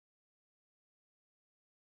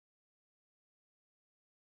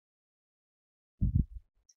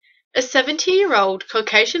A 70-year-old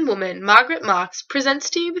Caucasian woman, Margaret Marks, presents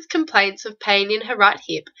to you with complaints of pain in her right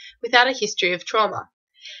hip without a history of trauma.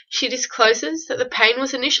 She discloses that the pain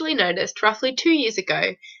was initially noticed roughly 2 years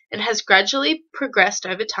ago and has gradually progressed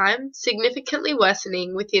over time, significantly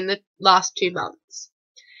worsening within the last 2 months.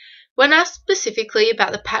 When asked specifically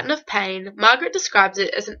about the pattern of pain, Margaret describes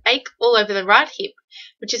it as an ache all over the right hip,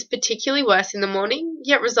 which is particularly worse in the morning,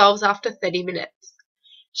 yet resolves after 30 minutes.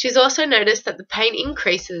 She's also noticed that the pain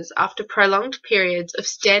increases after prolonged periods of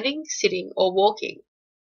standing, sitting, or walking.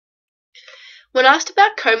 When asked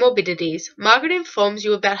about comorbidities, Margaret informs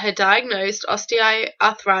you about her diagnosed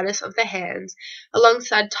osteoarthritis of the hands,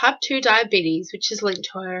 alongside type 2 diabetes, which is linked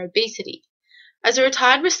to her obesity. As a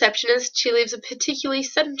retired receptionist, she lives a particularly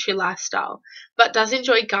sedentary lifestyle, but does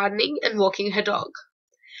enjoy gardening and walking her dog.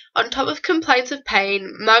 On top of complaints of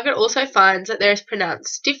pain, Margaret also finds that there is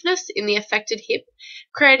pronounced stiffness in the affected hip,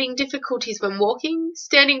 creating difficulties when walking,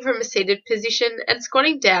 standing from a seated position, and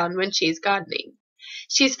squatting down when she is gardening.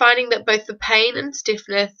 She is finding that both the pain and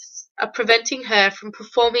stiffness are preventing her from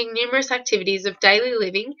performing numerous activities of daily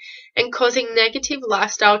living and causing negative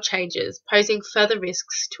lifestyle changes, posing further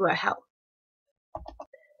risks to her health.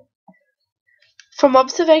 From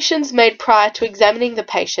observations made prior to examining the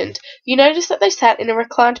patient, you notice that they sat in a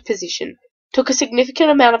reclined position, took a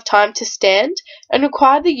significant amount of time to stand, and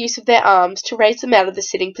required the use of their arms to raise them out of the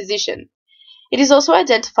sitting position. It is also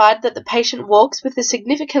identified that the patient walks with a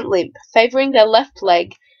significant limp, favouring their left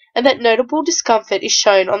leg, and that notable discomfort is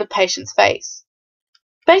shown on the patient's face.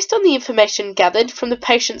 Based on the information gathered from the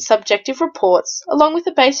patient's subjective reports, along with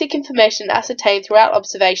the basic information ascertained throughout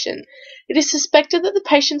observation, it is suspected that the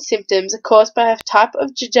patient's symptoms are caused by a type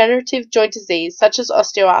of degenerative joint disease such as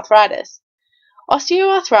osteoarthritis.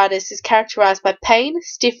 Osteoarthritis is characterized by pain,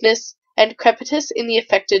 stiffness, and crepitus in the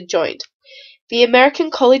affected joint. The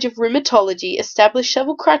American College of Rheumatology established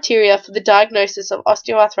several criteria for the diagnosis of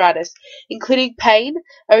osteoarthritis, including pain,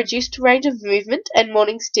 a reduced range of movement, and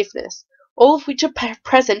morning stiffness, all of which are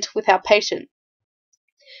present with our patient.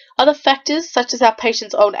 Other factors, such as our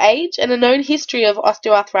patient's old age and a known history of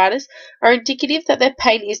osteoarthritis, are indicative that their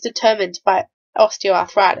pain is determined by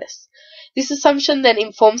osteoarthritis. This assumption then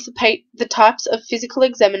informs the types of physical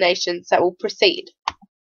examinations that will proceed.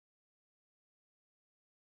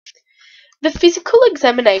 The physical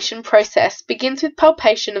examination process begins with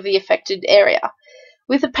palpation of the affected area.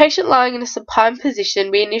 With the patient lying in a supine position,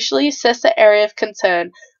 we initially assess the area of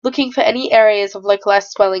concern, looking for any areas of localized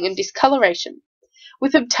swelling and discoloration.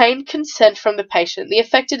 With obtained consent from the patient, the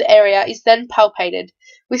affected area is then palpated,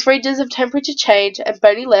 with regions of temperature change and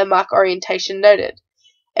bony landmark orientation noted.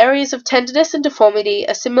 Areas of tenderness and deformity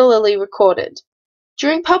are similarly recorded.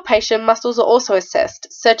 During palpation, muscles are also assessed,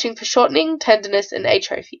 searching for shortening, tenderness, and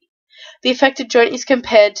atrophy. The affected joint is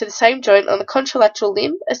compared to the same joint on the contralateral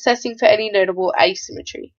limb, assessing for any notable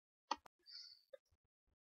asymmetry.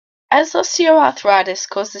 As osteoarthritis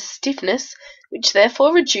causes stiffness, which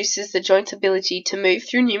therefore reduces the joint's ability to move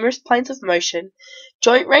through numerous planes of motion,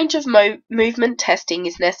 joint range of movement testing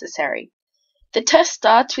is necessary. The test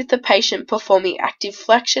starts with the patient performing active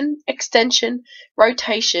flexion, extension,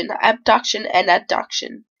 rotation, abduction, and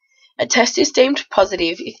adduction. A test is deemed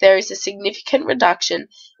positive if there is a significant reduction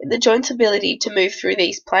in the joint's ability to move through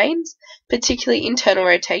these planes, particularly internal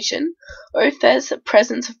rotation, or if there is a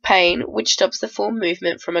presence of pain which stops the full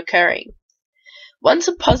movement from occurring. Once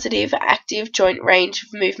a positive, active joint range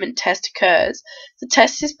of movement test occurs, the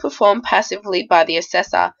test is performed passively by the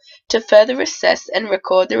assessor to further assess and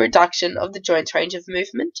record the reduction of the joint's range of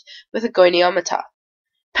movement with a goniometer.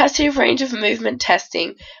 Passive range of movement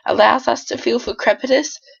testing allows us to feel for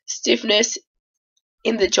crepitus, stiffness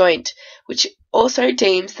in the joint, which also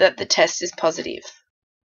deems that the test is positive.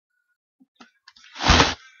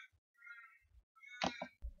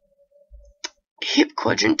 Hip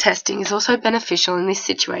quadrant testing is also beneficial in this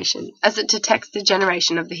situation, as it detects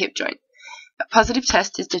degeneration of the hip joint. A positive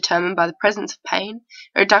test is determined by the presence of pain,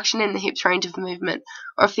 a reduction in the hip's range of movement,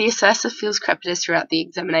 or if the assessor feels crepitus throughout the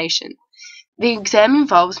examination. The exam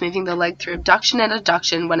involves moving the leg through abduction and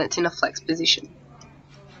adduction when it's in a flexed position.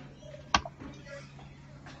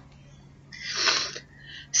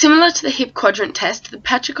 Similar to the hip quadrant test, the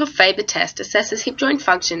Patrick-Faber test assesses hip joint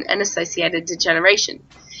function and associated degeneration.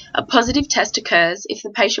 A positive test occurs if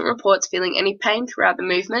the patient reports feeling any pain throughout the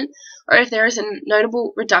movement, or if there is a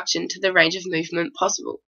notable reduction to the range of movement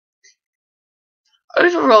possible.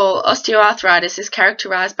 Overall, osteoarthritis is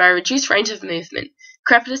characterized by a reduced range of movement,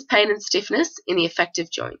 crepitus, pain, and stiffness in the affected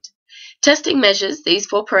joint. Testing measures these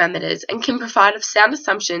 4 parameters and can provide a sound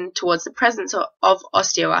assumption towards the presence of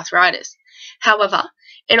osteoarthritis. However,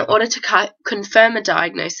 In order to confirm a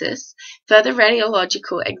diagnosis, further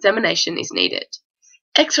radiological examination is needed.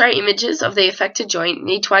 X-ray images of the affected joint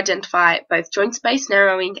need to identify both joint space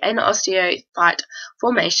narrowing and osteophyte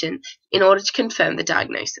formation in order to confirm the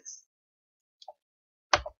diagnosis.